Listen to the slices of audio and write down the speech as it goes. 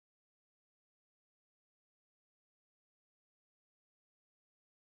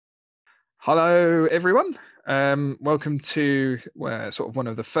Hello, everyone. Welcome to sort of one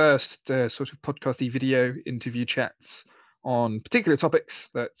of the first sort of podcasty video interview chats on particular topics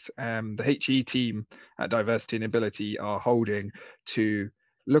that the HE team at Diversity and Ability are holding to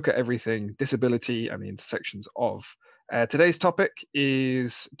look at everything disability and the intersections of. Today's topic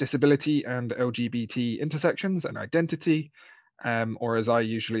is disability and LGBT intersections and identity, or as I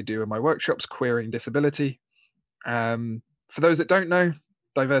usually do in my workshops, queering disability. For those that don't know,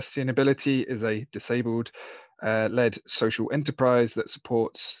 Diversity and Ability is a disabled led social enterprise that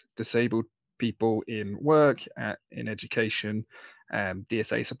supports disabled people in work, in education,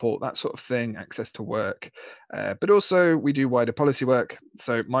 DSA support, that sort of thing, access to work. But also, we do wider policy work.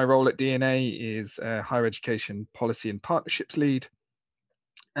 So, my role at DNA is Higher Education Policy and Partnerships Lead.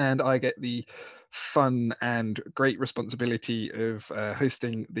 And I get the fun and great responsibility of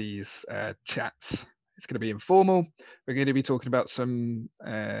hosting these chats. It's going to be informal. We're going to be talking about some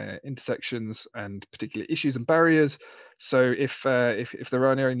intersections and particular issues and barriers. So if there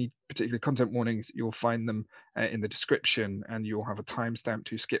are any particular content warnings, you'll find them in the description, and you'll have a timestamp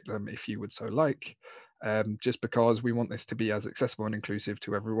to skip them if you would so like. Just because we want this to be as accessible and inclusive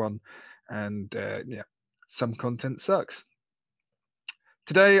to everyone, and yeah, some content sucks.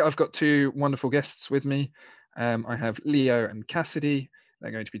 Today, I've got two wonderful guests with me. I have Leo and Cassidy. They're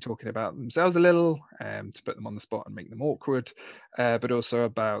going to be talking about themselves a little to put them on the spot and make them awkward, but also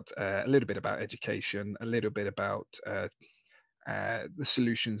about a little bit about education, a little bit about the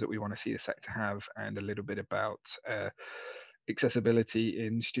solutions that we want to see the sector have, and a little bit about accessibility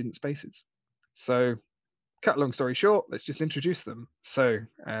in student spaces. So, cut a long story short, let's just introduce them. So,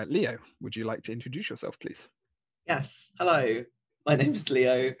 Leo, would you like to introduce yourself, please? Yes, hello. My name is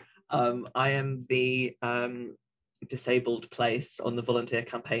Leo. I am the disabled place on the volunteer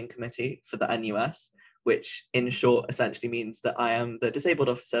campaign committee for the NUS, which in short essentially means that I am the disabled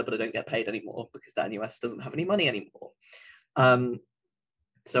officer, but I don't get paid anymore because the NUS doesn't have any money anymore.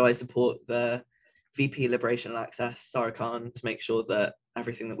 So I support the VP Liberation and Access, Sarah Khan, to make sure that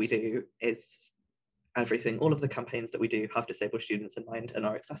everything that we do is all of the campaigns that we do have disabled students in mind and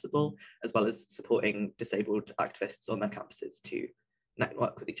are accessible, as well as supporting disabled activists on their campuses to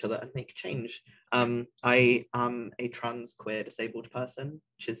network with each other and make change. I am a trans queer disabled person,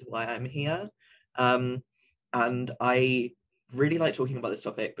 which is why I'm here. And I really like talking about this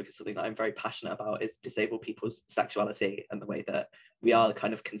topic because something that I'm very passionate about is disabled people's sexuality and the way that we are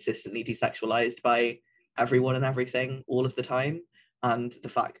kind of consistently desexualized by everyone and everything all of the time. And the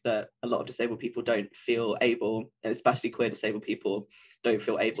fact that a lot of disabled people don't feel able, especially queer disabled people, don't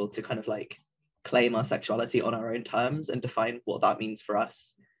feel able to kind of like claim our sexuality on our own terms and define what that means for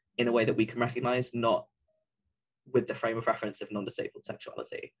us in a way that we can recognize, not with the frame of reference of non-disabled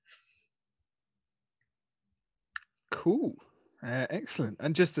sexuality. Cool. Excellent.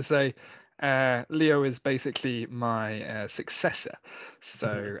 And just to say, Leo is basically my successor.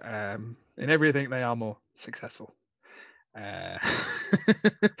 So in everything, they are more successful.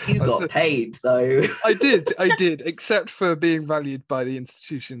 You got paid though. I did, except for being valued by the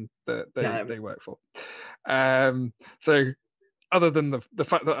institution that they work for. So other than the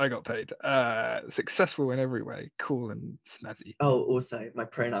fact that I got paid, successful in every way, cool and snazzy. Oh, also my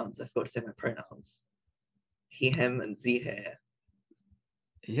pronouns, I forgot to say my pronouns. He, him, and Z here.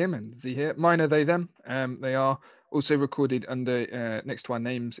 Him and Z here. Mine are they, them. They are also recorded under next to our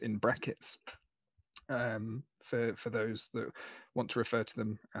names in brackets. For those that want to refer to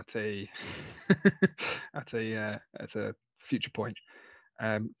them at a at a future point.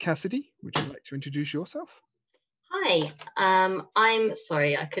 Cassidy, would you like to introduce yourself? Hi, I'm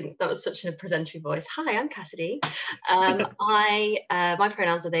sorry, I couldn't, that was such a presentary voice. Hi, I'm Cassidy. My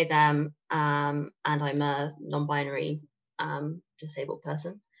pronouns are they, them, and I'm a non-binary disabled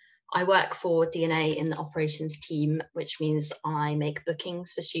person. I work for DNA in the operations team, which means I make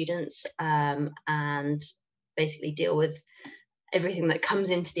bookings for students and basically deal with everything that comes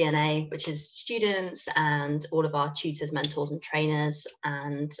into DNA, which is students and all of our tutors, mentors, and trainers,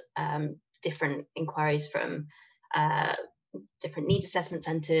 and different inquiries from different needs assessment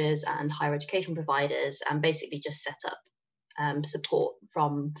centres and higher education providers, and basically just set up support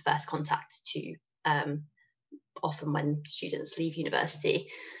from first contact to often when students leave university.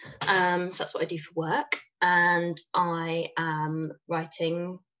 So that's what I do for work, and I am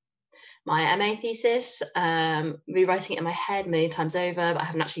writing my MA thesis, rewriting it in my head a million times over, but I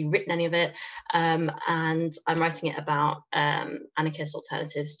haven't actually written any of it, and I'm writing it about anarchist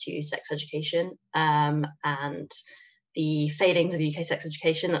alternatives to sex education and the failings of UK sex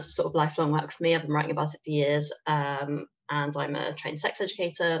education. That's a sort of lifelong work for me. I've been writing about it for years, and I'm a trained sex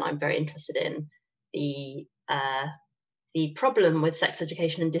educator, and I'm very interested in the the problem with sex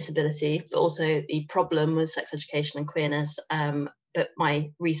education and disability, but also the problem with sex education and queerness. But my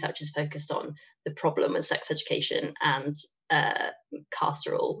research is focused on the problem with sex education and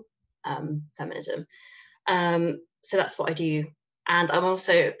carceral feminism. So that's what I do. And I'm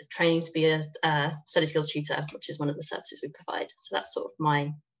also training to be a study skills tutor, which is one of the services we provide. So that's sort of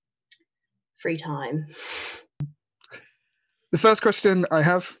my free time. The first question I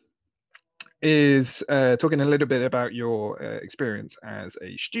have is talking a little bit about your experience as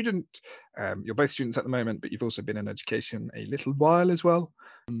a student. You're both students at the moment, but you've also been in education a little while as well.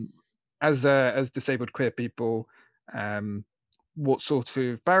 As disabled queer people, what sort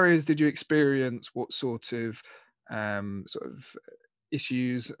of barriers did you experience? What sort of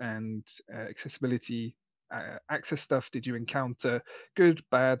issues and accessibility access stuff did you encounter? Good,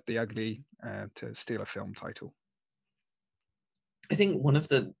 bad, the ugly, to steal a film title. I think one of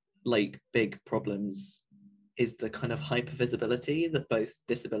the big problems is the kind of hypervisibility that both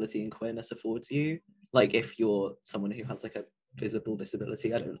disability and queerness affords you. Like, if you're someone who has like a visible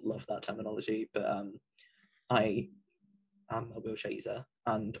disability, I don't love that terminology, but I am a wheelchair user,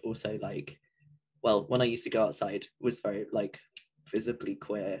 and also when I used to go outside was very visibly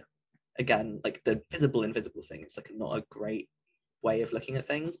queer. Again, like the visible invisible thing is not a great way of looking at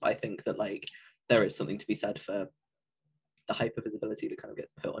things, but I think that there is something to be said for the hypervisibility that kind of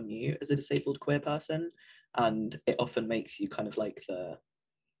gets put on you as a disabled queer person, and it often makes you kind of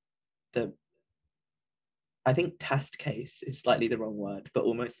the I think test case is slightly the wrong word, but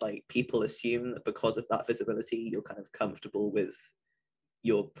almost people assume that because of that visibility you're kind of comfortable with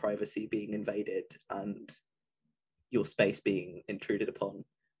your privacy being invaded and your space being intruded upon.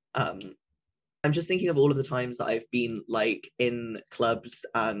 I'm just thinking of all of the times that I've been in clubs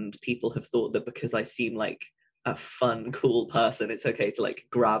and people have thought that because I seem like a fun, cool person, it's okay to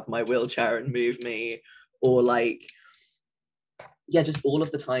grab my wheelchair and move me, or just all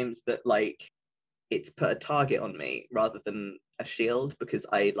of the times that it's put a target on me rather than a shield, because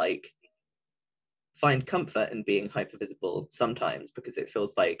I find comfort in being hypervisible sometimes because it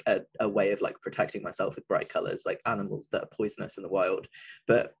feels like a way of protecting myself with bright colors, like animals that are poisonous in the wild.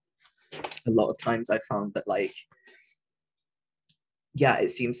 But a lot of times I found that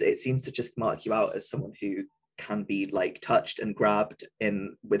it seems to just mark you out as someone who can be touched and grabbed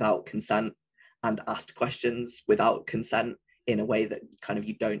in without consent and asked questions without consent in a way that kind of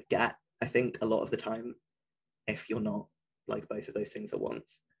you don't get, I think, a lot of the time, if you're not both of those things at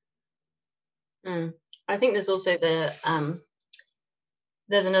once. I think there's also there's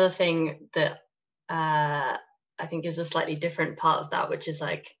another thing that I think is a slightly different part of that, which is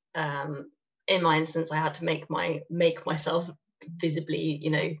in my instance, I had to make myself visibly,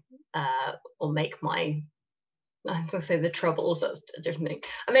 or make my, I'm going to say the troubles, that's a different thing.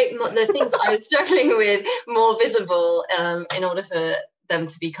 I make the things that I was struggling with more visible in order for them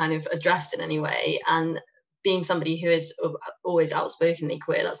to be kind of addressed in any way. And being somebody who is always outspokenly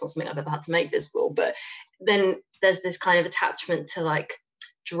queer, that's not something I've ever had to make visible. But then there's this kind of attachment to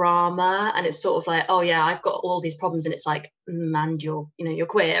drama, and it's sort of oh yeah, I've got all these problems, and it's and you're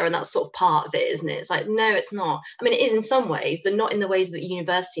queer, and that's sort of part of it, isn't it? It's no, it's not. I mean, it is in some ways, but not in the ways that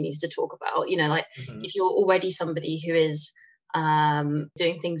university needs to talk about. If you're already somebody who is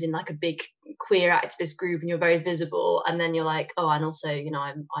doing things in a big queer activist group and you're very visible, and then you're oh, and also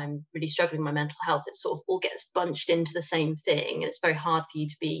I'm really struggling with my mental health, it sort of all gets bunched into the same thing, and it's very hard for you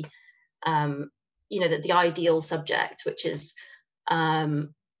to be the ideal subject, which is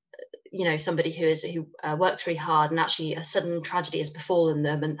somebody who worked really hard, and actually a sudden tragedy has befallen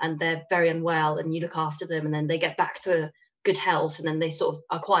them, and they're very unwell, and you look after them, and then they get back to good health, and then they sort of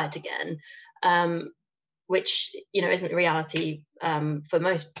are quiet again, which isn't the reality for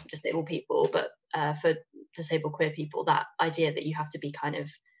most disabled people, but for disabled queer people, that idea that you have to be kind of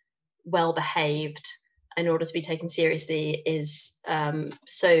well behaved in order to be taken seriously is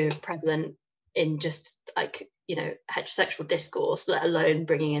so prevalent in just heterosexual discourse, let alone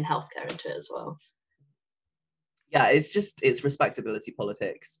bringing in healthcare into it as well. Yeah, it's respectability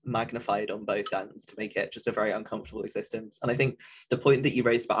politics magnified on both ends to make it just a very uncomfortable existence. And I think the point that you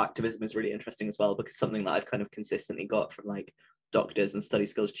raised about activism is really interesting as well, because something that I've kind of consistently got from doctors and study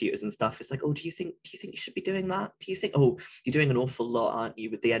skills tutors and stuff is oh, do you think you should be doing that? Do you think, oh, you're doing an awful lot, aren't you,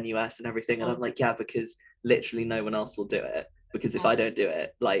 with the NUS and everything? And I'm yeah, because literally no one else will do it, because if I don't do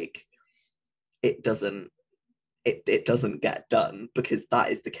it, it doesn't get done, because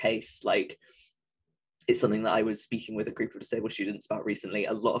that is the case. It's something that I was speaking with a group of disabled students about recently.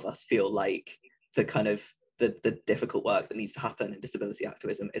 A lot of us feel the the difficult work that needs to happen in disability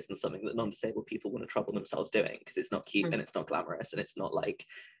activism isn't something that non-disabled people want to trouble themselves doing, because it's not cute and it's not glamorous and it's not like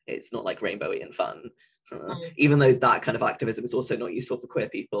rainbowy and fun. Even though that kind of activism is also not useful for queer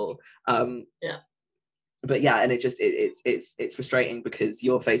people. But yeah, and it's frustrating because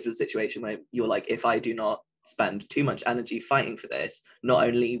you're faced with a situation where you're like, if I do not spend too much energy fighting for this, not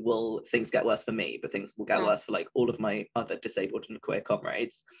only will things get worse for me, but things will get worse for like all of my other disabled and queer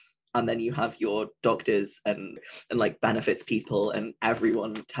comrades. And then you have your doctors and like benefits people and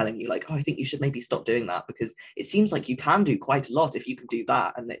everyone telling you like, oh, I think you should maybe stop doing that, because it seems like you can do quite a lot if you can do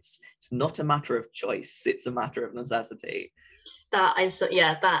that, and it's not a matter of choice, it's a matter of necessity.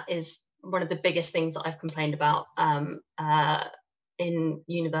 That is one of the biggest things that I've complained about in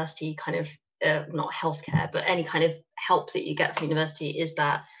university, kind of not healthcare, but any kind of help that you get from university, is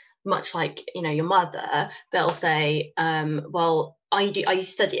that much like, you know, your mother, they'll say, well, are you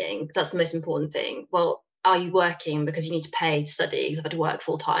studying? That's the most important thing. Well, are you working? Because you need to pay to study, because I've had to work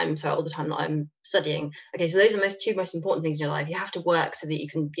full time for all the time that I'm studying. Okay, so those are the two most important things in your life. You have to work so that you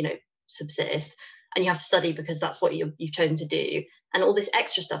can, you know, subsist, and you have to study because that's what you've chosen to do. And all this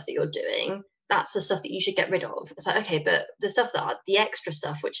extra stuff that you're doing, that's the stuff that you should get rid of. It's like, okay, but the stuff the extra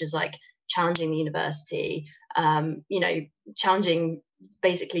stuff, which is like challenging the university, you know, challenging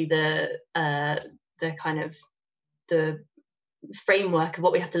basically the kind of the framework of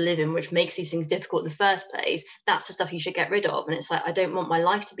what we have to live in, which makes these things difficult in the first place, that's the stuff you should get rid of. And it's like, I don't want my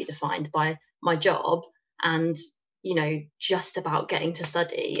life to be defined by my job and, you know, just about getting to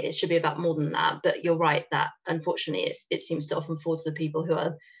study. It should be about more than that. But you're right that unfortunately it seems to often fall to the people who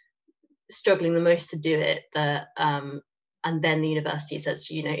are struggling the most to do it, that and then the university says,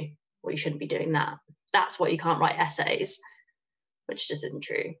 you know, well, you shouldn't be doing that. That's what you can't write essays, which just isn't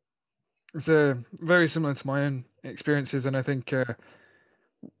true. It's very similar to my own experiences, and I think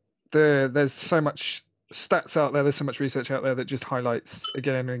there's so much stats out there, there's so much research out there that just highlights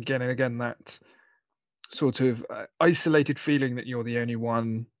again and again and again that sort of isolated feeling that you're the only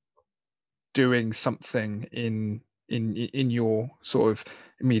one doing something in your sort of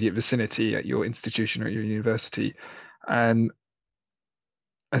immediate vicinity at your institution or your university. And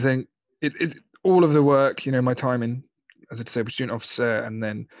I think it all of the work, you know, my time in as a disabled student officer and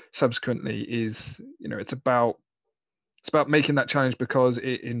then subsequently is, you know, it's about making that challenge, because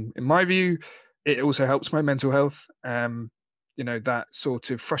in my view, it also helps my mental health. You know, that sort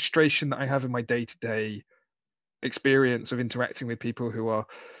of frustration that I have in my day-to-day experience of interacting with people who are,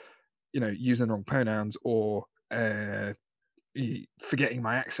 you know, using the wrong pronouns or forgetting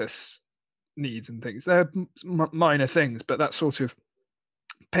my access needs and things. They're minor things, but that sort of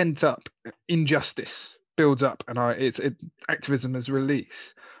pent up injustice builds up, and activism as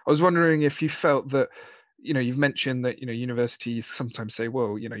release. I was wondering if you felt that, you know, you've mentioned that, you know, universities sometimes say,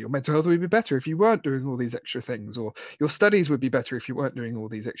 well, you know, your mental health would be better if you weren't doing all these extra things, or your studies would be better if you weren't doing all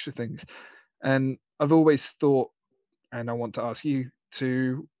these extra things. And I've always thought, and I want to ask you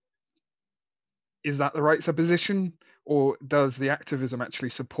to, is that the right supposition, or does the activism actually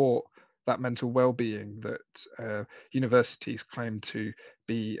support that mental well-being that universities claim to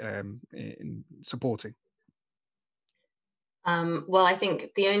be in supporting? Well, I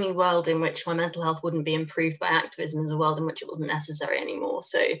think the only world in which my mental health wouldn't be improved by activism is a world in which it wasn't necessary anymore.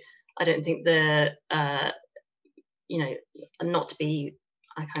 So I don't think you know, not to be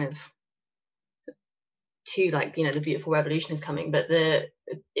kind of too like, you know, the beautiful revolution is coming, but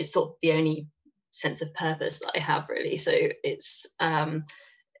it's sort of the only sense of purpose that I have, really. So it's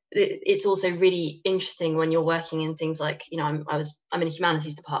also really interesting when you're working in things like, you know, I'm in a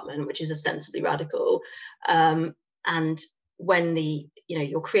humanities department, which is ostensibly radical, and when you know,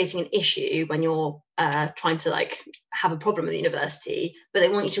 you're creating an issue when you're trying to like have a problem with the university, but they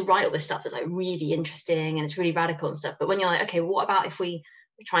want you to write all this stuff that's like really interesting and it's really radical and stuff. But when you're like, okay, what about if we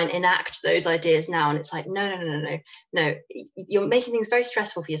try and enact those ideas now? And it's like, no, you're making things very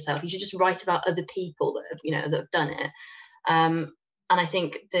stressful for yourself. You should just write about other people that have, you know, that have done it. And I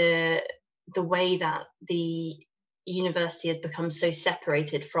think the way that the university has become so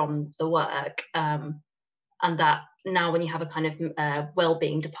separated from the work, and that now when you have a kind of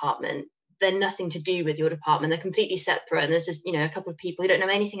well-being department, they're nothing to do with your department. They're completely separate. And there's just, you know, a couple of people who don't know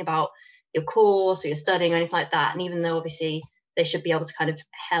anything about your course or your studying or anything like that. And even though obviously they should be able to kind of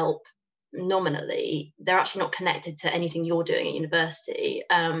help nominally, they're actually not connected to anything you're doing at university.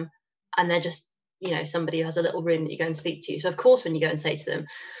 And they're just, you know, somebody who has a little room that you go and speak to. So of course, when you go and say to them,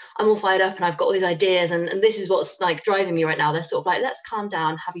 I'm all fired up and I've got all these ideas and this is what's like driving me right now, they're sort of like, let's calm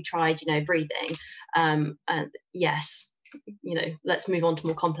down. Have you tried, you know, breathing? And yes, you know, let's move on to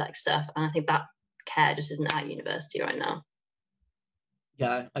more complex stuff. And I think that care just isn't at university right now.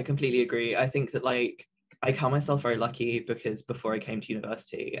 Yeah, I completely agree. I think that like I count myself very lucky because before I came to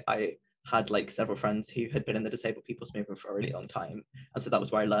university, I had like several friends who had been in the disabled people's movement for a really long time. And so that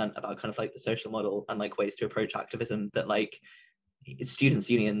was where I learned about kind of like the social model and like ways to approach activism that like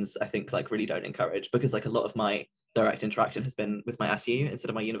students' unions, I think, like really don't encourage, because like a lot of my direct interaction has been with my SU instead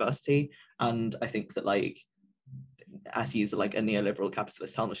of my university. And I think that like SUs are like a neoliberal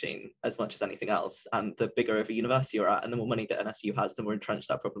capitalist hell machine as much as anything else. And the bigger of a university you're at and the more money that an SU has, the more entrenched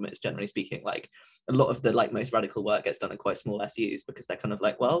that problem is, generally speaking. Like a lot of the like most radical work gets done in quite small SUs because they're kind of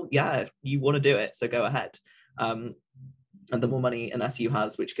like, well, yeah, you want to do it, so go ahead. And the more money an SU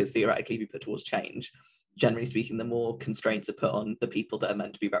has, which could theoretically be put towards change, generally speaking, the more constraints are put on the people that are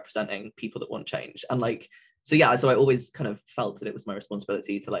meant to be representing people that want change. And like, so yeah, so I always kind of felt that it was my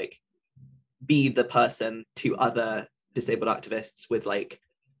responsibility to like be the person to other disabled activists with like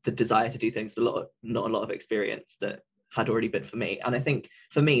the desire to do things, but not a lot of experience that had already been for me. And I think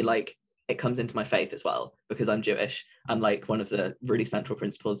for me, like, it comes into my faith as well, because I'm Jewish, and like one of the really central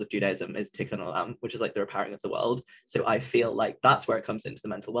principles of Judaism is tikkun olam, which is like the repairing of the world. So I feel like that's where it comes into the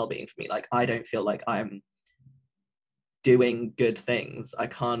mental well-being for me. Like, I don't feel like I'm doing good things. I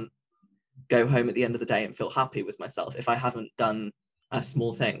can't go home at the end of the day and feel happy with myself if I haven't done a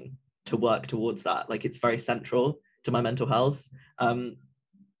small thing to work towards that. Like, it's very central to my mental health,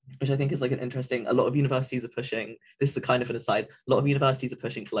 which I think is like an interesting, a lot of universities are pushing, this is a kind of an aside, a lot of universities are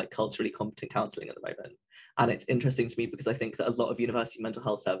pushing for like culturally competent counselling at the moment. And it's interesting to me because I think that a lot of university mental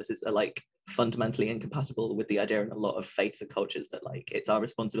health services are like fundamentally incompatible with the idea in a lot of faiths and cultures that like it's our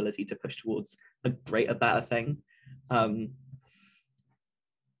responsibility to push towards a greater, better thing.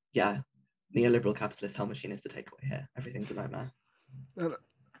 Yeah, neoliberal capitalist hell machine is the takeaway here. Everything's a nightmare.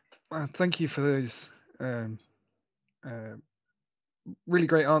 Thank you for those really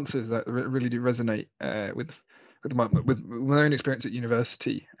great answers that really do resonate with my own experience at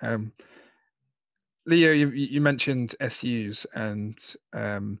university. Leo, you mentioned SUs, and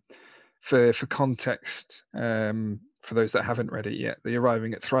for context, for those that haven't read it yet, the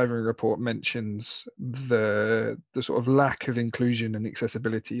Arriving at Thriving report mentions the sort of lack of inclusion and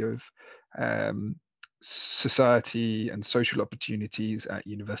accessibility of society and social opportunities at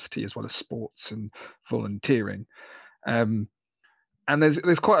university, as well as sports and volunteering. And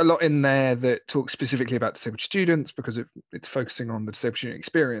there's quite a lot in there that talks specifically about disabled students because it's focusing on the disabled student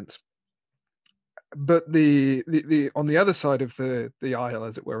experience. But the on the other side of the aisle,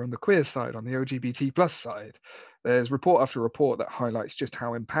 as it were, on the queer side, on the LGBT plus side, there's report after report that highlights just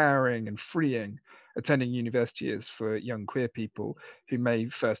how empowering and freeing attending university is for young queer people who may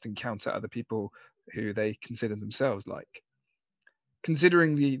first encounter other people who they consider themselves like.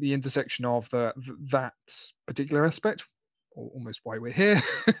 Considering the intersection of that particular aspect, or almost why we're here,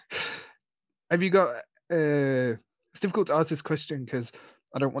 have you got? It's difficult to ask this question because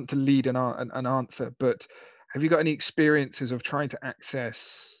I don't want to lead an answer, but have you got any experiences of trying to access,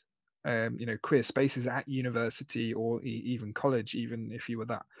 queer spaces at university or even college, even if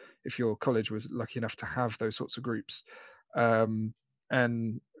your college was lucky enough to have those sorts of groups, and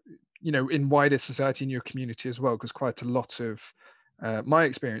in wider society in your community as well? Because quite a lot of my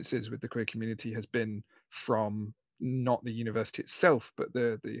experiences with the queer community has been from not the university itself, but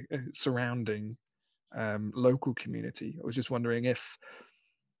the surrounding local community. I was just wondering if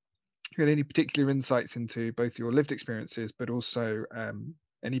you had any particular insights into both your lived experiences, but also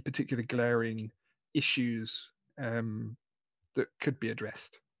any particular glaring issues that could be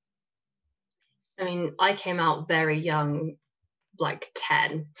addressed. I mean, I came out very young, like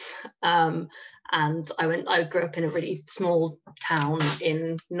 10, and I grew up in a really small town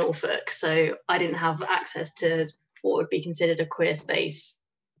in Norfolk, so I didn't have access to what would be considered a queer space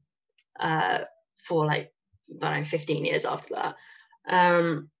for like, I don't know, 15 years after that.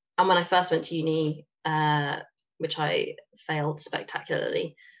 And when I first went to uni, which I failed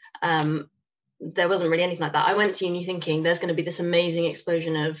spectacularly, there wasn't really anything like that. I went to uni thinking there's going to be this amazing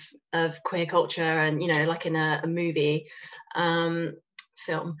explosion of queer culture and, like in a movie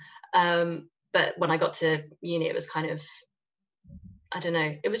film. But when I got to uni, it was kind of, I don't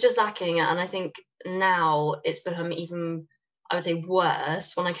know, it was just lacking. And I think now it's become even, I would say,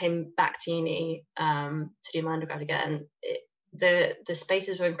 worse. When I came back to uni to do my undergrad again, the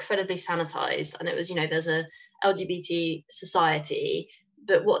spaces were incredibly sanitized, and it was, there's a LGBT society,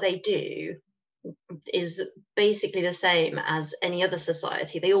 but what they do is basically the same as any other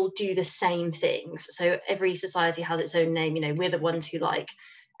society. They all do the same things. So every society has its own name. We're the ones who like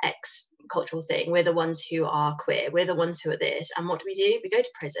X cultural thing, we're the ones who are queer, we're the ones who are this. And what do? We go to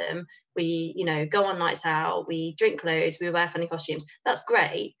prison, we go on nights out, we drink loads, we wear funny costumes. That's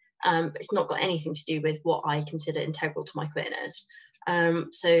great, but it's not got anything to do with what I consider integral to my queerness.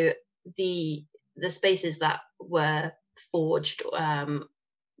 So the the spaces that were forged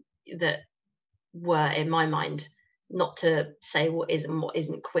that were, in my mind, not to say what is and what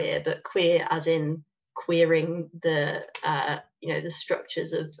isn't queer, but queer as in queering the the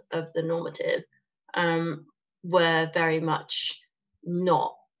structures of the normative, were very much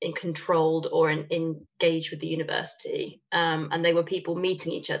not controlled or engaged with the university, and they were people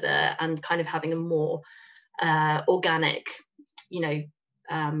meeting each other and kind of having a more organic,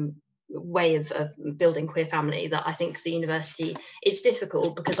 way of building queer family that I think the university, it's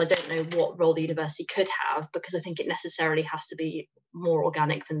difficult because I don't know what role the university could have, because I think it necessarily has to be more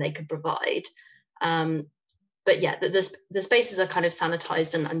organic than they could provide. But yeah, the spaces are kind of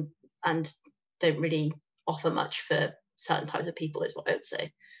sanitized and don't really offer much for certain types of people, is what I would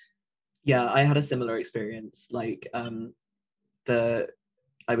say. Yeah, I had a similar experience. Like I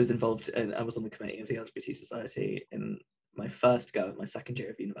was involved in, I was on the committee of the LGBT Society in my first go at my second year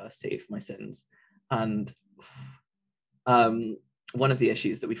of university for my sins. And one of the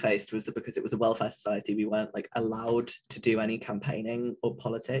issues that we faced was that because it was a welfare society, we weren't like allowed to do any campaigning or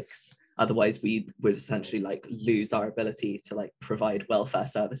politics. Otherwise we would essentially like lose our ability to like provide welfare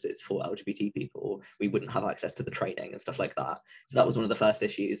services for LGBT people. We wouldn't have access to the training and stuff like that. So that was one of the first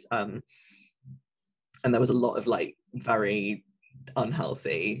issues. And there was a lot of like very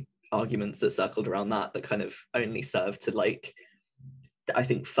unhealthy arguments that circled around that kind of only served to like, I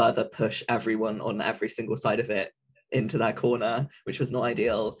think, further push everyone on every single side of it into their corner, which was not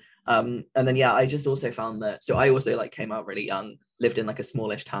ideal. And then yeah, I just also found that, so I also like came out really young, lived in like a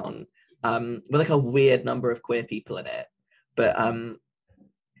smallish town with like a weird number of queer people in it. But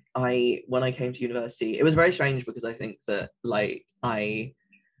when I came to university, it was very strange because I think that like I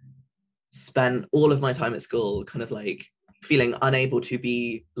spent all of my time at school kind of like feeling unable to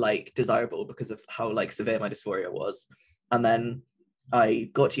be like desirable because of how like severe my dysphoria was. And then I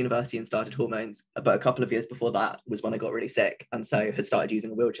got to university and started hormones, but a couple of years before that was when I got really sick, and so had started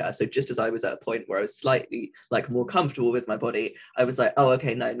using a wheelchair. So just as I was at a point where I was slightly like more comfortable with my body, I was like, oh,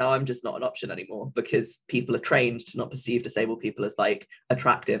 okay, no, now I'm just not an option anymore, because people are trained to not perceive disabled people as like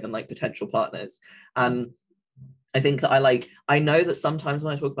attractive and like potential partners. And I think that I know that sometimes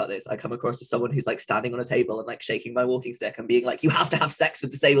when I talk about this, I come across as someone who's like standing on a table and like shaking my walking stick and being like, you have to have sex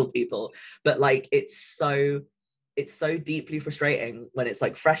with disabled people. But like, it's so deeply frustrating when it's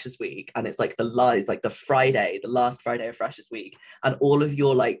like Freshers Week and it's like the last Friday of Freshers Week, and all of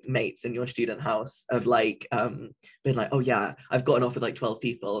your like mates in your student house have like been like, oh yeah, I've gotten off with like 12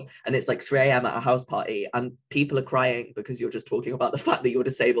 people, and it's like 3 a.m. at a house party and people are crying because you're just talking about the fact that you're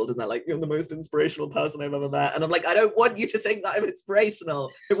disabled, and they're like, you're the most inspirational person I've ever met. And I'm like, I don't want you to think that I'm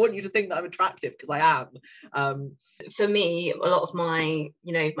inspirational. I want you to think that I'm attractive, because I am. For me, a lot of my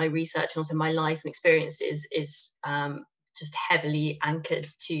my research and also my life and experiences is just heavily anchored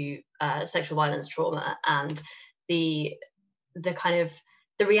to sexual violence trauma, and the kind of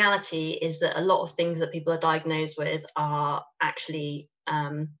the reality is that a lot of things that people are diagnosed with are actually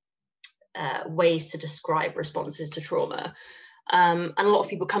ways to describe responses to trauma. And a lot of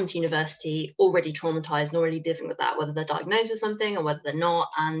people come to university already traumatized and already dealing with that, whether they're diagnosed with something or whether they're not.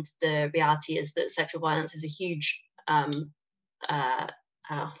 And the reality is that sexual violence is a huge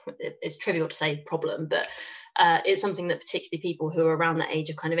it's trivial to say problem, but it's something that particularly people who are around the age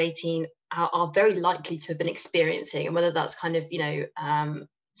of kind of 18 are very likely to have been experiencing, and whether that's kind of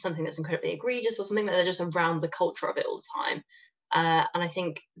something that's incredibly egregious or something that they're just around the culture of it all the time. And I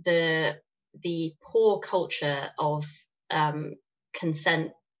think the poor culture of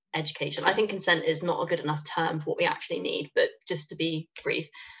consent education, I think consent is not a good enough term for what we actually need, but just to be brief,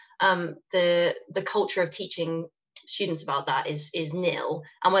 the culture of teaching students about that is nil,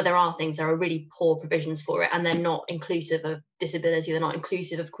 and where there are things, there are really poor provisions for it, and they're not inclusive of disability, they're not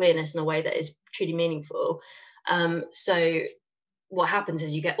inclusive of queerness in a way that is truly meaningful. So what happens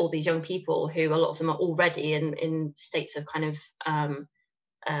is you get all these young people who, a lot of them are already in states of kind of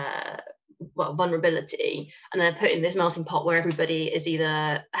vulnerability, and they're put in this melting pot where everybody is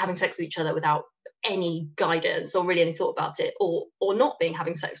either having sex with each other without any guidance or really any thought about it, or not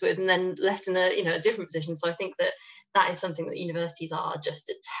having sex with, and then left in a different position. So I think that is something that universities are just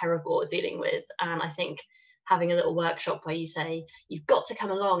terrible at dealing with. And I think having a little workshop where you say you've got to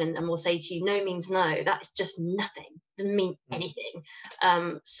come along, and we'll say to you no means no, that is just nothing, doesn't mean anything.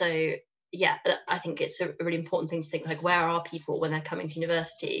 So yeah, I think it's a really important thing to think, like, where are people when they're coming to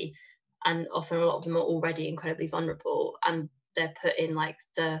university, and often a lot of them are already incredibly vulnerable, and they're put in like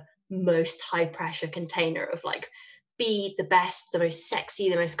the most high pressure container of like, be the best, the most sexy,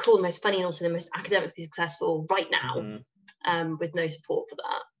 the most cool, the most funny, and also the most academically successful right now, with no support for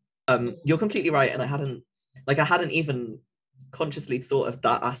that. You're completely right, and I hadn't even consciously thought of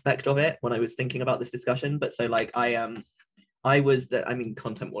that aspect of it when I was thinking about this discussion. But so like I was the, I mean,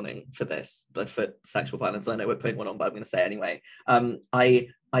 content warning for this, but for sexual violence, I know we're putting one on, but I'm going to say it anyway.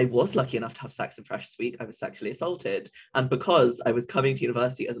 I was lucky enough to have sex in Freshers Week. I was sexually assaulted. And because I was coming to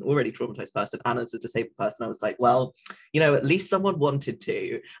university as an already traumatized person and as a disabled person, I was like, well, you know, at least someone wanted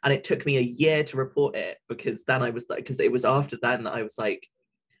to. And it took me a year to report it, because then I was like, because it was after then that I was like,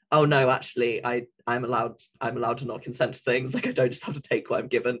 oh no, actually, I'm allowed to not consent to things. Like, I don't just have to take what I'm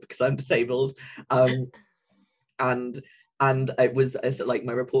given because I'm disabled. And it was like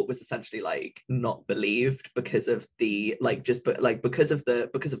my report was essentially like not believed because of the like just but like because of the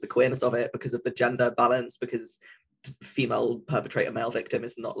queerness of it, because of the gender balance, because female perpetrator, male victim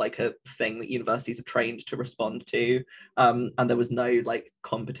is not like a thing that universities are trained to respond to, and there was no like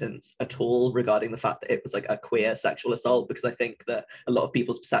competence at all regarding the fact that it was like a queer sexual assault, because I think that a lot of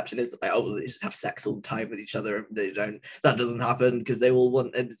people's perception is like, oh, they just have sex all the time with each other, and that doesn't happen because they all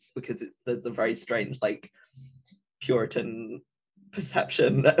want, and it's because there's a very strange like Puritan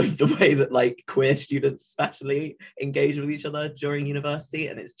perception of the way that like queer students especially engage with each other during university,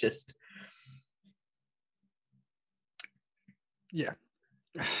 and it's just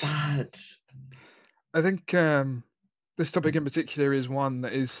bad. I think this topic in particular is one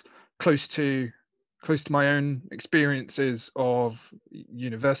that is close to my own experiences of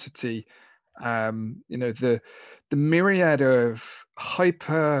university. You know, the myriad of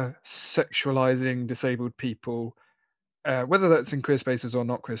hyper sexualizing disabled people, whether that's in queer spaces or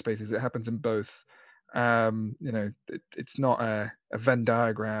not queer spaces, it happens in both. You know, it's not a Venn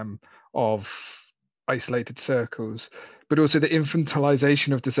diagram of isolated circles, but also the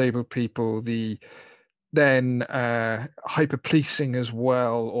infantilization of disabled people, the then hyper policing as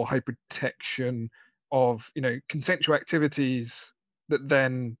well, or hyper protection of, you know, consensual activities that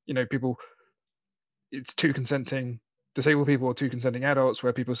then, you know, people, it's two consenting disabled people or two consenting adults,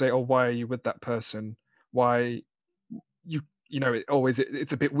 where people say, oh, why are you with that person? Why you know,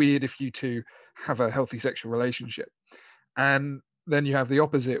 it's a bit weird if you two have a healthy sexual relationship. And then you have the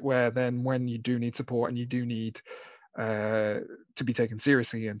opposite, where then when you do need support and you do need to be taken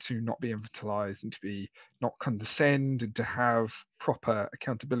seriously and to not be infantilized and to be not condescend and to have proper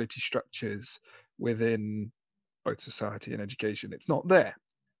accountability structures within both society and education, it's not there.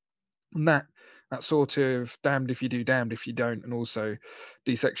 And that sort of damned if you do, damned if you don't, and also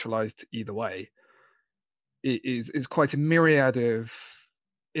desexualized either way, it is quite a myriad of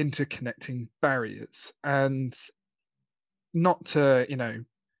interconnecting barriers. And not to, you know,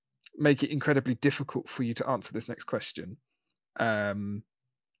 make it incredibly difficult for you to answer this next question, but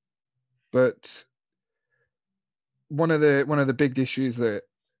one of the big issues that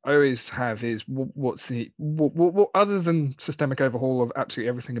I always have is what other than systemic overhaul of absolutely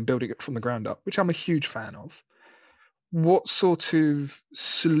everything and building it from the ground up, which I'm a huge fan of, what sort of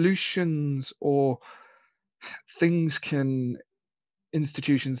solutions or things can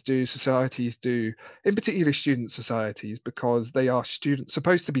institutions do, societies do, in particular student societies, because they are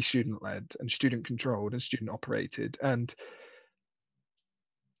supposed to be student-led and student-controlled and student-operated, and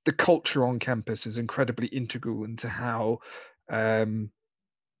the culture on campus is incredibly integral into how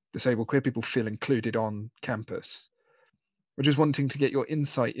disabled queer people feel included on campus. We're just wanting to get your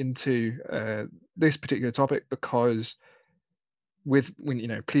insight into this particular topic, because when you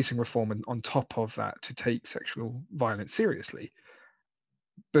know, policing reform, and on top of that, to take sexual violence seriously,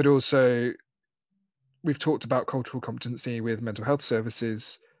 but also we've talked about cultural competency with mental health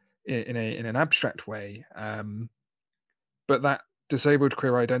services in an abstract way, but that disabled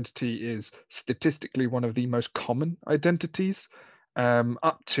queer identity is statistically one of the most common identities.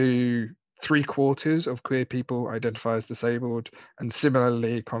 Up to 3/4 of queer people identify as disabled, and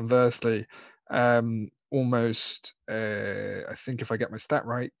similarly, conversely, almost, I think if I get my stat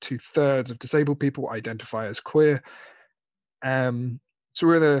right, 2/3 of disabled people identify as queer. So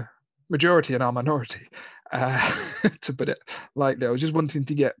we're the majority in our minority, to put it lightly. I was just wanting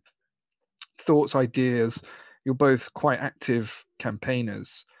to get thoughts, ideas. You're both quite active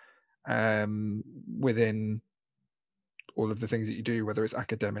campaigners within all of the things that you do, whether it's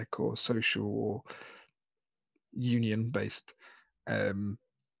academic or social or union based.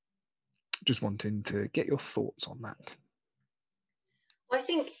 Just wanting to get your thoughts on that. Well, I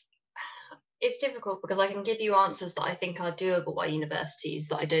think it's difficult because I can give you answers that I think are doable by universities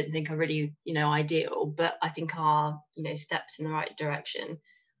that I don't think are really, you know, ideal, but I think are, you know, steps in the right direction.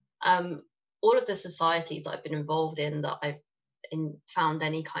 All of the societies that I've been involved in that I've found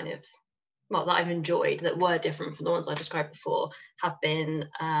any kind of, well, that I've enjoyed that were different from the ones I described before, have been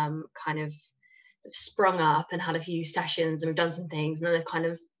kind of sprung up and had a few sessions, and we've done some things, and then they've kind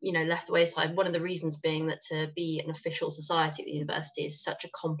of, you know, left the wayside. One of the reasons being that to be an official society at the university is such a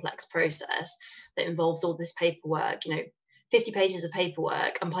complex process that involves all this paperwork, you know, 50 pages of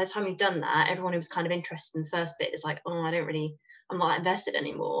paperwork, and by the time you've done that, everyone who was kind of interested in the first bit is like, oh, I'm not invested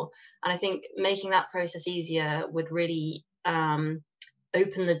anymore. And I think making that process easier would really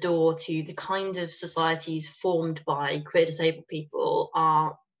open the door to the kind of societies formed by queer disabled people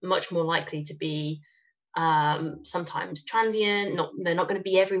are much more likely to be sometimes transient. They're not going to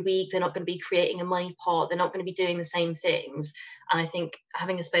be every week, they're not going to be creating a money pot, they're not going to be doing the same things. And I think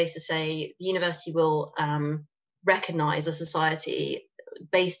having a space to say the university will recognize a society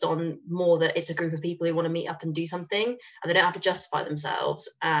based on more that it's a group of people who want to meet up and do something, and they don't have to justify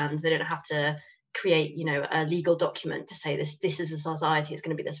themselves, and they don't have to create, you know, a legal document to say this is a society, it's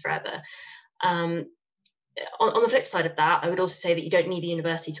going to be this forever. On the flip side of that, I would also say that you don't need the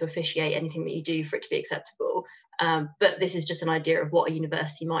university to officiate anything that you do for it to be acceptable. But this is just an idea of what a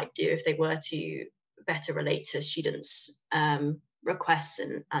university might do if they were to better relate to students' requests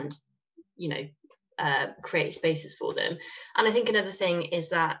and you know, create spaces for them. And I think another thing is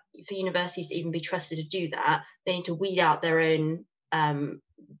that for universities to even be trusted to do that, they need to weed out their own,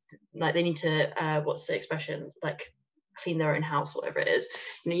 like they need to, what's the expression, like clean their own house, whatever it is.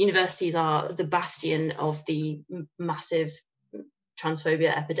 You know, universities are the bastion of the massive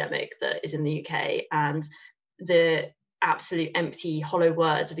transphobia epidemic that is in the UK, and the absolute empty, hollow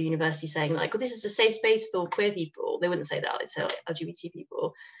words of the university saying like, well, this is a safe space for queer people. They wouldn't say that, they'd say like LGBT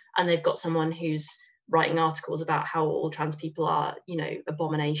people. And they've got someone who's writing articles about how all trans people are, you know,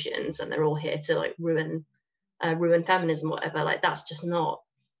 abominations, and they're all here to like ruin feminism, whatever. Like that's just not,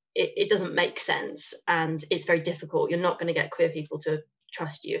 it doesn't make sense, and it's very difficult. You're not going to get queer people to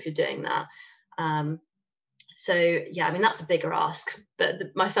trust you if you're doing that. So yeah, I mean, that's a bigger ask, but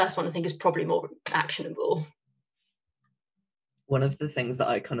my first one I think is probably more actionable. One of the things that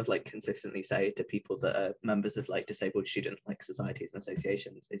I kind of like consistently say to people that are members of like disabled student like societies and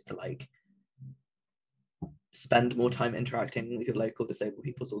associations is to like spend more time interacting with your local disabled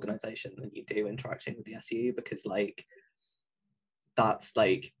people's organisation than you do interacting with the SU, because like that's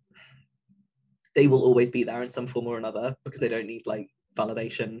like they will always be there in some form or another, because they don't need like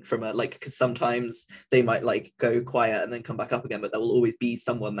validation from a like, because sometimes they might like go quiet and then come back up again, but there will always be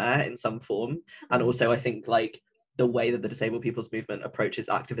someone there in some form. And also I think like the way that the disabled people's movement approaches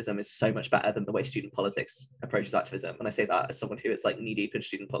activism is so much better than the way student politics approaches activism. And I say that as someone who is like knee deep in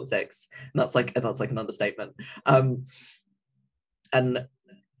student politics, and that's like an understatement. And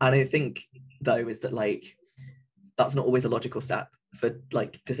I think though is that like that's not always a logical step for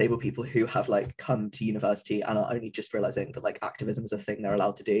like disabled people who have like come to university and are only just realizing that like activism is a thing they're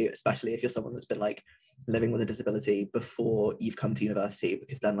allowed to do, especially if you're someone that's been like living with a disability before you've come to university,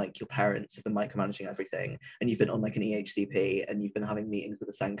 because then like your parents have been micromanaging everything, and you've been on like an EHCP, and you've been having meetings with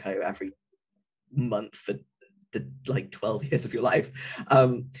a Senko every month for the like 12 years of your life.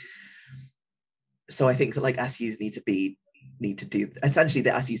 So I think that like SUs need to do essentially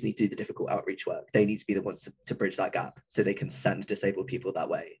the SUs need to do the difficult outreach work. They need to be the ones to bridge that gap so they can send disabled people that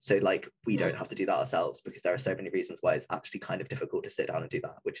way. So like we don't have to do that ourselves, because there are so many reasons why it's actually kind of difficult to sit down and do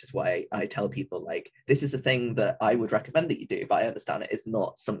that, which is why I tell people like this is a thing that I would recommend that you do, but I understand it is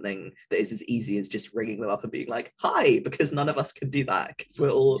not something that is as easy as just ringing them up and being like hi, because none of us can do that because we're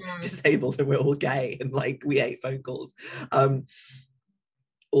all disabled and we're all gay and like we hate phone calls.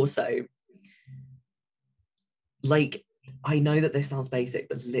 Also, like I know that this sounds basic,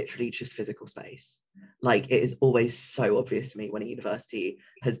 but literally just physical space. Like it is always so obvious to me when a university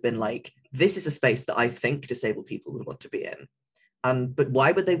has been like, this is a space that I think disabled people would want to be in. But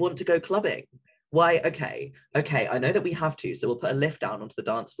why would they want to go clubbing? Why? Okay, I know that we have to, so we'll put a lift down onto the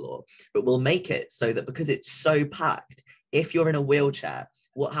dance floor, but we'll make it so that because it's so packed, if you're in a wheelchair,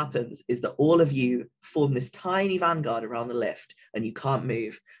 what happens is that all of you form this tiny vanguard around the lift and you can't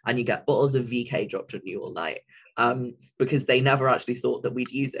move, and you get bottles of VK dropped on you all night. Because they never actually thought that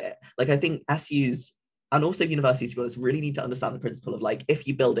we'd use it. Like I think SUs and also universities really need to understand the principle of like, if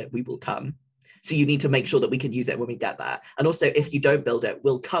you build it, we will come. So you need to make sure that we can use it when we get there. And also if you don't build it,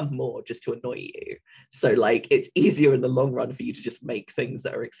 we'll come more just to annoy you. So like it's easier in the long run for you to just make things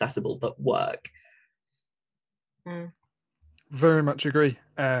that are accessible that work. Very much agree.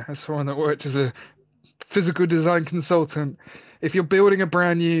 As someone that worked as a physical design consultant, if you're building a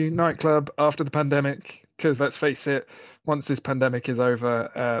brand new nightclub after the pandemic, because let's face it, once this pandemic is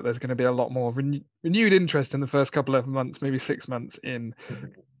over, there's going to be a lot more renewed interest in the first couple of months, maybe 6 months, in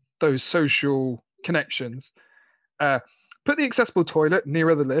those social connections. Put the accessible toilet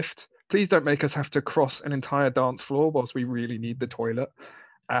nearer the lift. Please don't make us have to cross an entire dance floor whilst we really need the toilet,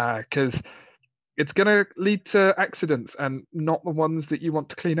 because it's going to lead to accidents, and not the ones that you want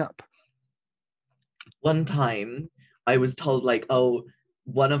to clean up. One time I was told, like, oh,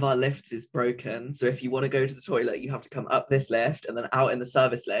 one of our lifts is broken, so if you want to go to the toilet, you have to come up this lift and then out in the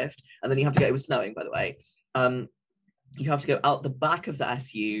service lift, and then you have to go, it was snowing, by the way, you have to go out the back of the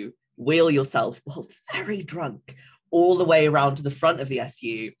SU, wheel yourself while very drunk all the way around to the front of the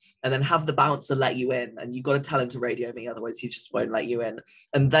SU, and then have the bouncer let you in, and you've got to tell him to radio me, otherwise he just won't let you in,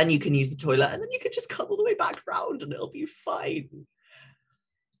 and then you can use the toilet, and then you can just come all the way back round and it'll be fine.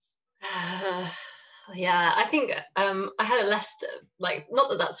 Yeah, I think I had a less, like, not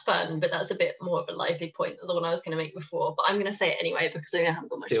that that's fun, but that's a bit more of a lively point than the one I was going to make before, but I'm going to say it anyway because I haven't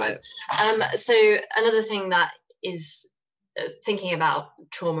got much time. So another thing that is thinking about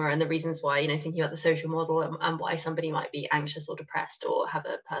trauma and the reasons why, you know, thinking about the social model and why somebody might be anxious or depressed or have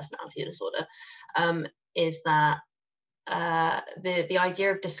a personality disorder, is that the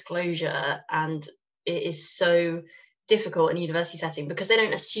idea of disclosure, and it is so difficult in a university setting because they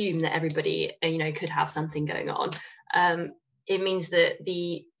don't assume that everybody, you know, could have something going on. It means that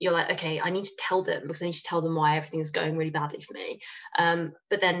you're like, okay, I need to tell them because I need to tell them why everything is going really badly for me.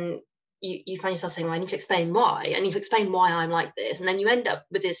 But then you find yourself saying, well, I need to explain why. I need to explain why I'm like this. And then you end up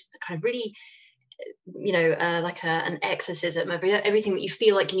with this kind of really, you know, like an exorcism of everything that you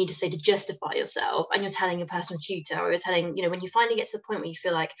feel like you need to say to justify yourself, and you're telling a personal tutor, or you're telling, you know, when you finally get to the point where you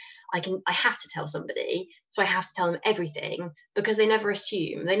feel like I have to tell somebody, so I have to tell them everything, because they never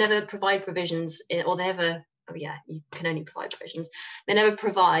assume, they never provide provisions or they never, oh yeah, you can only provide provisions, they never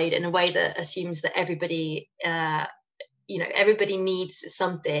provide in a way that assumes that everybody you know, everybody needs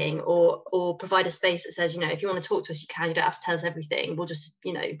something, or provide a space that says, you know, if you want to talk to us, you can, you don't have to tell us everything, we'll just,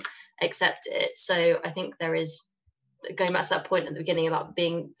 you know, accept it. So I think there is, going back to that point at the beginning about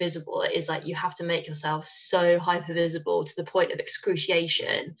being visible, it is like you have to make yourself so hyper visible to the point of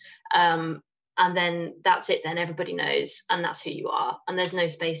excruciation, and then that's it, then everybody knows, and that's who you are, and there's no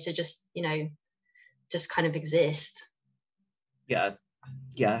space to just, you know, just kind of exist.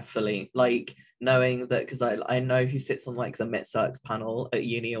 Yeah, fully. Like, knowing that, because I know who sits on like the MitCircs panel at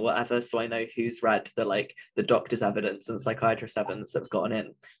uni or whatever, so I know who's read the doctor's evidence and psychiatrist evidence that's gotten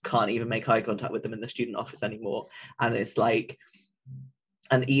in, can't even make eye contact with them in the student office anymore. And it's like,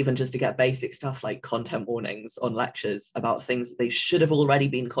 and even just to get basic stuff like content warnings on lectures about things that they should have already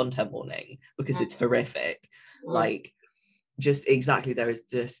been content warning because it's horrific. Like, just exactly, there is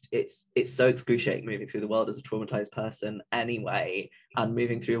just, it's so excruciating moving through the world as a traumatized person anyway, and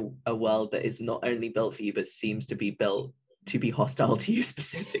moving through a world that is not only built for you but seems to be built to be hostile to you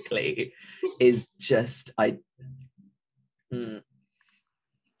specifically is just, it's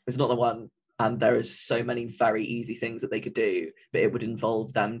not the one. And there is so many very easy things that they could do, but it would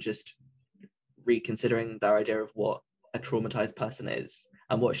involve them just reconsidering their idea of what a traumatized person is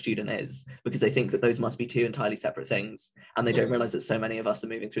and what a student is, because they think that those must be two entirely separate things, and they don't realize that so many of us are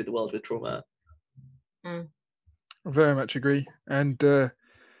moving through the world with trauma. I very much agree. And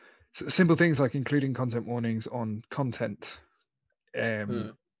simple things like including content warnings on content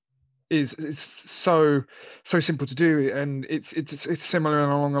is so simple to do, and it's similar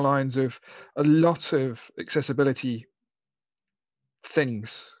along the lines of a lot of accessibility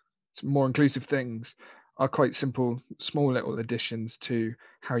things, more inclusive things, are quite simple, small little additions to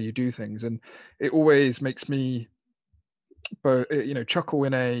how you do things. And it always makes me, you know, chuckle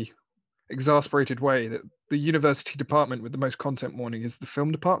in a exasperated way that the university department with the most content warning is the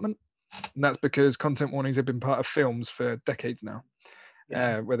film department, and that's because content warnings have been part of films for decades now.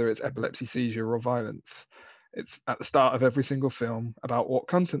 Whether it's epilepsy, seizure, or violence, it's at the start of every single film about what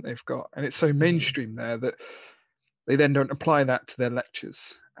content they've got, and it's so mainstream there that they then don't apply that to their lectures.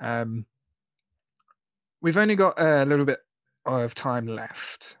 We've only got a little bit of time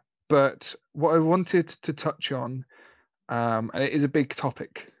left, but what I wanted to touch on, and it is a big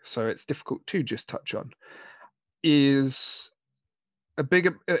topic, so it's difficult to just touch on, is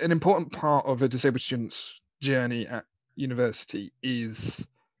an important part of a disabled student's journey at university is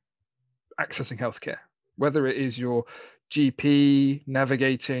accessing healthcare. Whether it is your GP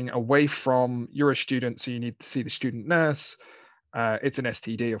navigating away from, you're a student, so you need to see the student nurse. It's an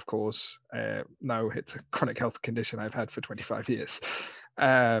STD, of course. No, it's a chronic health condition I've had for 25 years.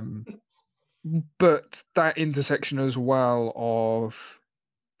 But that intersection as well of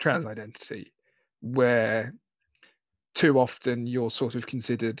trans identity, where too often you're sort of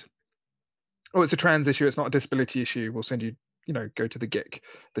considered, oh, it's a trans issue, it's not a disability issue, we'll send you, you know, go to the GIC,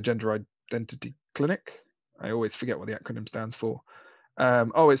 the Gender Identity Clinic. I always forget what the acronym stands for.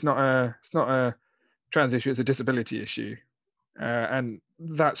 Oh, it's not a trans issue, it's a disability issue. And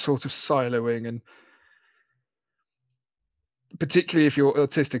that sort of siloing, and particularly if you're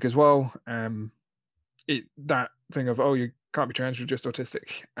autistic as well, that thing of, oh, you can't be trans, you're just autistic.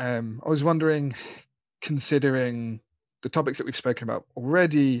 I was wondering, considering the topics that we've spoken about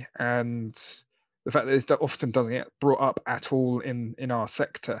already and the fact that it often doesn't get brought up at all in our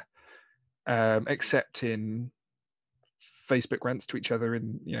sector, except in Facebook rants to each other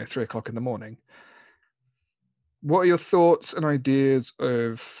in 3 o'clock in the morning. What are your thoughts and ideas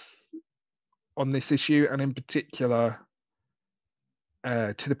on this issue, and in particular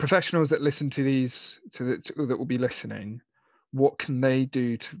to the professionals that listen to these, that will be listening? What can they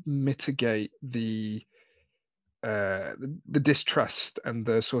do to mitigate the distrust and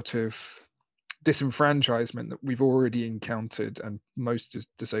the sort of disenfranchisement that we've already encountered, and most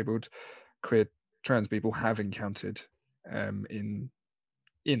disabled queer trans people have encountered in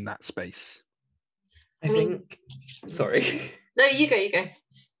that space? I think, sorry. No, you go.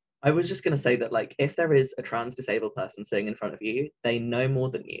 I was just going to say that, like, if there is a trans disabled person sitting in front of you, they know more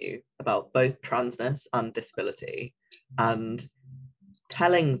than you about both transness and disability, and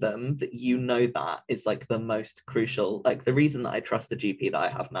telling them that you know that is like the most crucial. Like, the reason that I trust the GP that I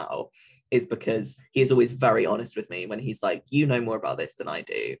have now is because he is always very honest with me when he's like, you know more about this than I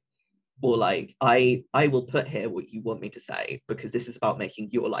do, or like, I will put here what you want me to say because this is about making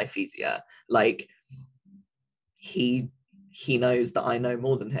your life easier. Like, he knows that I know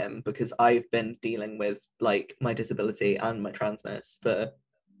more than him because I've been dealing with like my disability and my transness for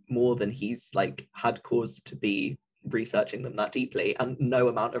more than he's like had cause to be researching them that deeply, and no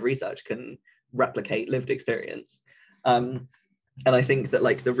amount of research can replicate lived experience. And I think that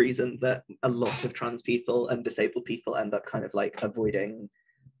like the reason that a lot of trans people and disabled people end up kind of like avoiding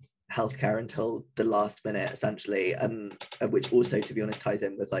healthcare until the last minute, essentially, and which also, to be honest, ties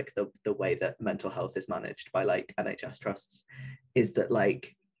in with like the way that mental health is managed by like NHS trusts, is that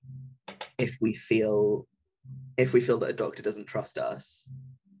like if we feel that a doctor doesn't trust us,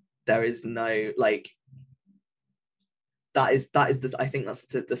 there is no like, that is I think that's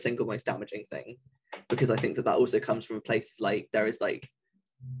the single most damaging thing, because I think that also comes from a place of like, there is like,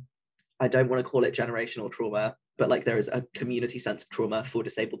 I don't want to call it generational trauma, but like there is a community sense of trauma for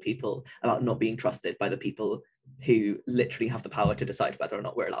disabled people about not being trusted by the people who literally have the power to decide whether or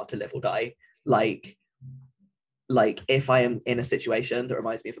not we're allowed to live or die. Like if I am in a situation that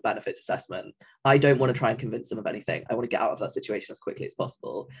reminds me of a benefits assessment, I don't want to try and convince them of anything. I want to get out of that situation as quickly as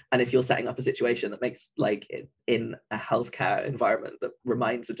possible. And if you're setting up a situation that makes like in a healthcare environment that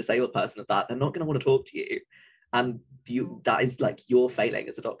reminds a disabled person of that, they're not going to want to talk to you. And that is like you're failing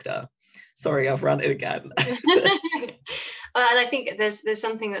as a doctor. Sorry, I've ranted again. And I think there's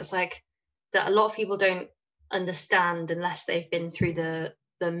something that's like that a lot of people don't understand unless they've been through the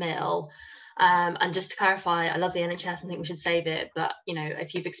mill. And just to clarify, I love the NHS and think we should save it, but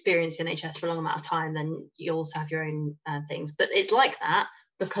if you've experienced the NHS for a long amount of time, then you also have your own things. But it's like that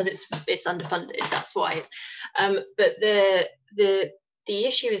because it's underfunded. That's why. But the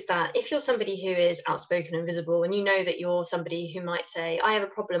issue is that if you're somebody who is outspoken and visible, and you know that you're somebody who might say, I have a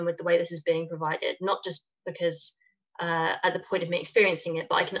problem with the way this is being provided, not just because at the point of me experiencing it,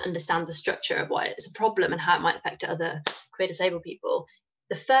 but I can understand the structure of why it's a problem and how it might affect other queer disabled people.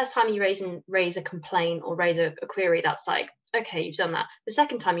 The first time you raise a complaint or raise a query, that's like, okay, you've done that. The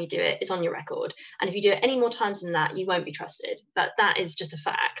second time you do it, it's on your record. And if you do it any more times than that, you won't be trusted. That is just a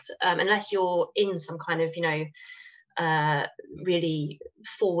fact. Unless you're in some kind of, really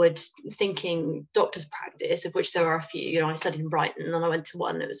forward thinking doctor's practice, of which there are a few. I studied in Brighton and I went to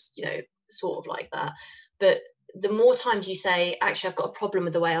one that was sort of like that. But the more times you say, actually I've got a problem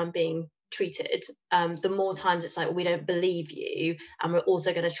with the way I'm being treated, the more times it's like, well, we don't believe you, and we're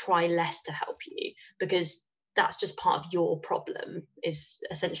also going to try less to help you, because that's just part of your problem, is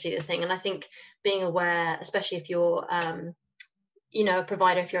essentially the thing. And I think being aware, especially if you're a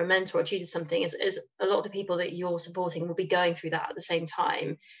provider, if you're a mentor or tutor something, is a lot of the people that you're supporting will be going through that at the same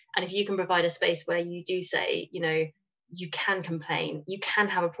time. And if you can provide a space where you do say, you can complain, you can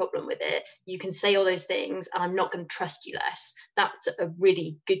have a problem with it, you can say all those things, and I'm not going to trust you less, that's a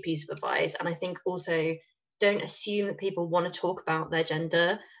really good piece of advice. And I think also, don't assume that people want to talk about their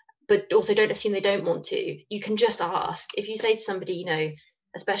gender, but also don't assume they don't want to. You can just ask. If you say to somebody,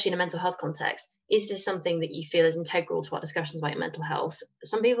 especially in a mental health context, is this something that you feel is integral to our discussions about your mental health?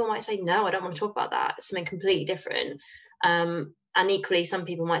 Some people might say, no, I don't want to talk about that. It's something completely different. And equally, some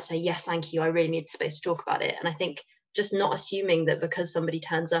people might say, yes, thank you, I really need the space to talk about it. And I think just not assuming that because somebody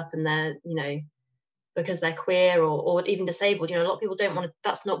turns up and they're, because they're queer or even disabled, a lot of people don't want to,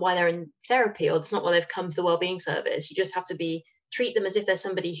 that's not why they're in therapy, or that's not why they've come to the wellbeing service. You just have to treat them as if they're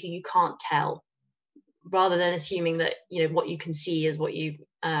somebody who you can't tell, rather than assuming that what you can see is what they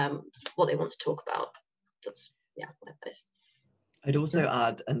want to talk about. That's my advice. I'd also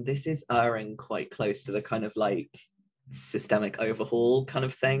add, and this is erring quite close to the kind of like systemic overhaul kind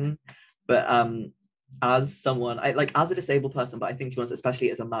of thing, but as someone, as a disabled person, but I think to be honest,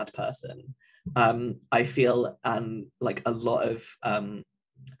 especially as a mad person, I feel like a lot of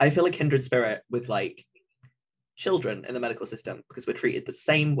I feel a kindred spirit with like children in the medical system because we're treated the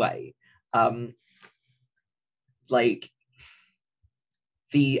same way. Like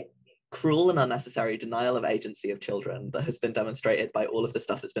the cruel and unnecessary denial of agency of children that has been demonstrated by all of the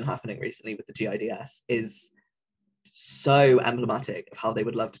stuff that's been happening recently with the GIDS is so emblematic of how they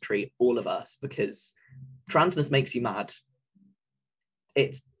would love to treat all of us, because transness makes you mad.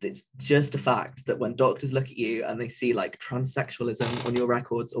 It's just a fact that when doctors look at you and they see like transsexualism on your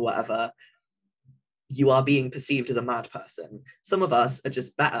records or whatever, you are being perceived as a mad person. Some of us are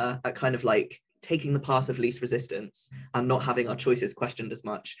just better at kind of like taking the path of least resistance and not having our choices questioned as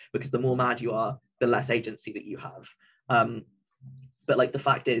much, because the more mad you are, the less agency that you have. But like the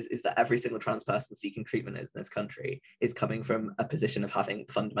fact is that every single trans person seeking treatment in this country is coming from a position of having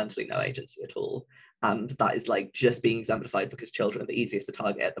fundamentally no agency at all. And that is like just being exemplified because children are the easiest to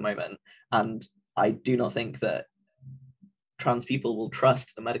target at the moment. And I do not think that trans people will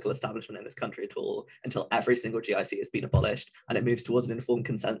trust the medical establishment in this country at all until every single GIC has been abolished and it moves towards an informed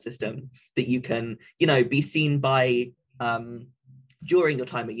consent system that you can, you know, be seen by during your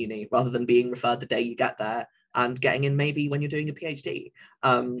time at uni rather than being referred the day you get there and getting in maybe when you're doing a PhD.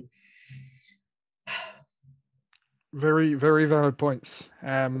 Very, very valid points.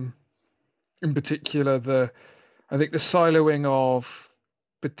 In particular, I think the siloing of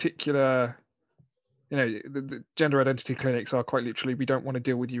particular, you know, the gender identity clinics are quite literally, we don't want to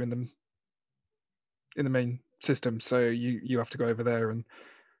deal with you in the main system, so you have to go over there, and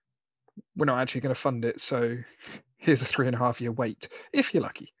we're not actually going to fund it, so here's a 3.5-year wait if you're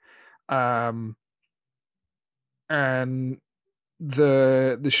lucky. And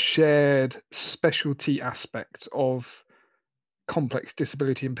the shared specialty aspect of complex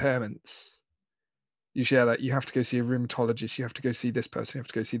disability impairments, you share that. You have to go see a rheumatologist, you have to go see this person, you have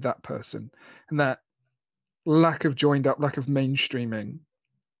to go see that person, and that lack of joined up, lack of mainstreaming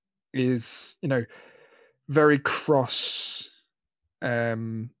is, you know, very cross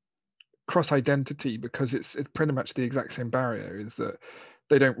identity, because it's pretty much the exact same barrier, is that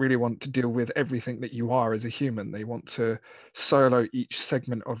they don't really want to deal with everything that you are as a human. They want to solo each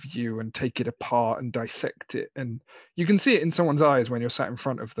segment of you and take it apart and dissect it. And you can see it in someone's eyes when you're sat in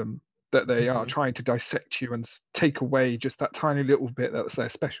front of them, that they are trying to dissect you and take away just that tiny little bit that's their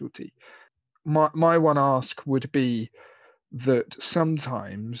specialty. My one ask would be that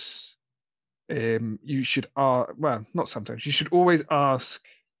sometimes you should not sometimes, you should always ask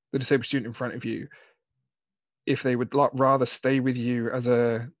the disabled student in front of you if they would rather stay with you as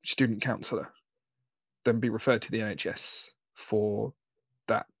a student counsellor than be referred to the NHS for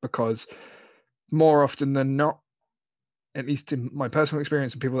that, because more often than not, at least in my personal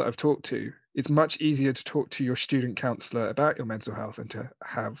experience and people that I've talked to, it's much easier to talk to your student counsellor about your mental health and to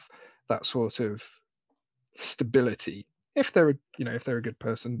have that sort of stability if they're a good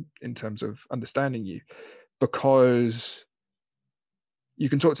person in terms of understanding you, because you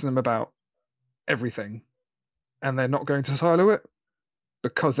can talk to them about everything and they're not going to silo it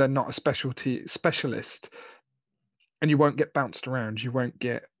because they're not a specialist, and you won't get bounced around, you won't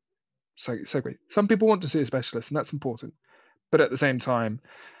get segue. Some people want to see a specialist, and that's important, but at the same time,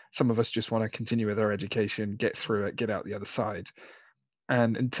 some of us just want to continue with our education, get through it, get out the other side.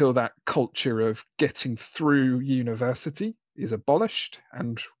 And until that culture of getting through university is abolished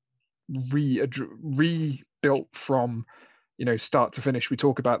and rebuilt from, you know, start to finish. We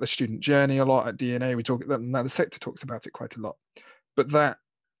talk about the student journey a lot at DNA. We talk, now the sector talks about it quite a lot, but that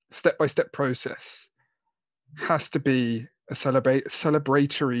step-by-step process has to be a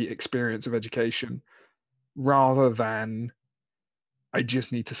celebratory experience of education, rather than I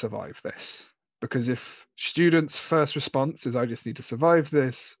just need to survive this. Because if students' first response is I just need to survive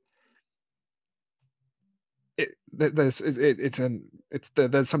this, there's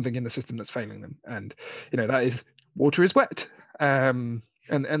something in the system that's failing them, and you know that is water is wet, and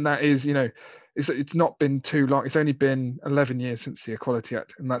that is, you know, it's not been too long. It's only been 11 years since the Equality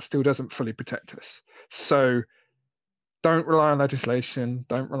Act, and that still doesn't fully protect us. So don't rely on legislation,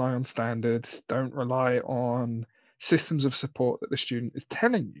 don't rely on standards, don't rely on systems of support that the student is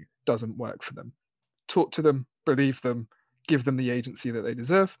telling you doesn't work for them. Talk to them, believe them, give them the agency that they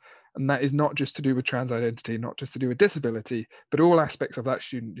deserve. And that is not just to do with trans identity, not just to do with disability, but all aspects of that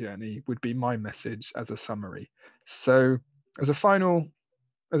student journey would be my message as a summary. So as a final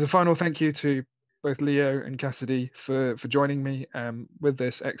thank you to both Leo and Cassidy for joining me with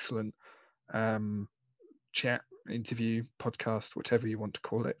this excellent chat interview, podcast, whatever you want to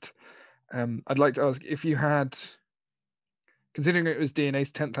call it. I'd like to ask if you had, considering it was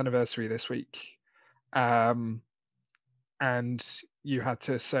DNA's 10th anniversary this week, and you had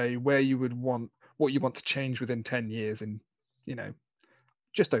to say where you would want, what you want to change within 10 years in,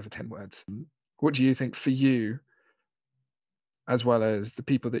 just over 10 words. What do you think for you, as well as the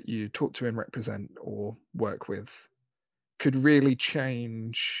people that you talk to and represent or work with, could really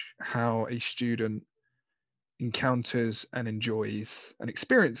change how a student encounters and enjoys and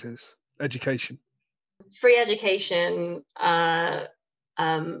experiences education? Free education,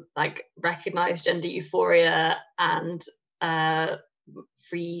 like recognize gender euphoria, and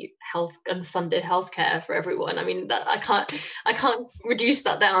free health, unfunded healthcare for everyone. I mean, that I can't reduce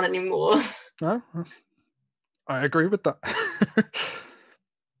that down anymore. No, I agree with that.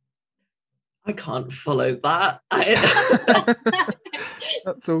 I can't follow that.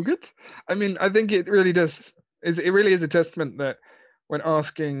 That's all good. I mean, I think it really does. It really is a testament that when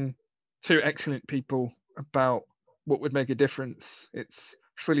asking two excellent people about what would make a difference, it's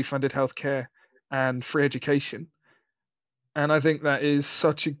fully funded healthcare and free education. And I think that is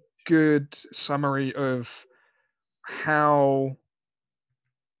such a good summary of how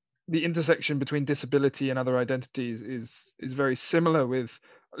the intersection between disability and other identities is very similar with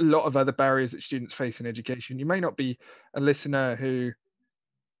a lot of other barriers that students face in education. You may not be a listener who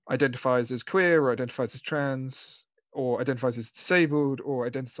identifies as queer or identifies as trans or identifies as disabled or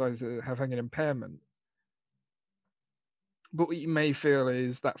identifies as having an impairment. But what you may feel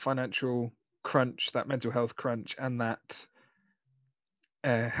is that financial crunch, that mental health crunch, and that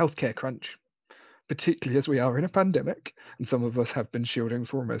healthcare crunch, particularly as we are in a pandemic, and some of us have been shielding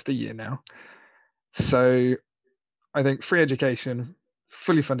for almost a year now. So I think free education,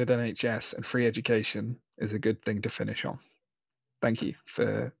 fully funded NHS, and free education is a good thing to finish on. Thank you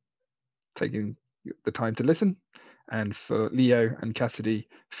for taking the time to listen, and for Leo and Cassidy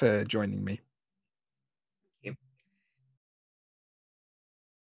for joining me.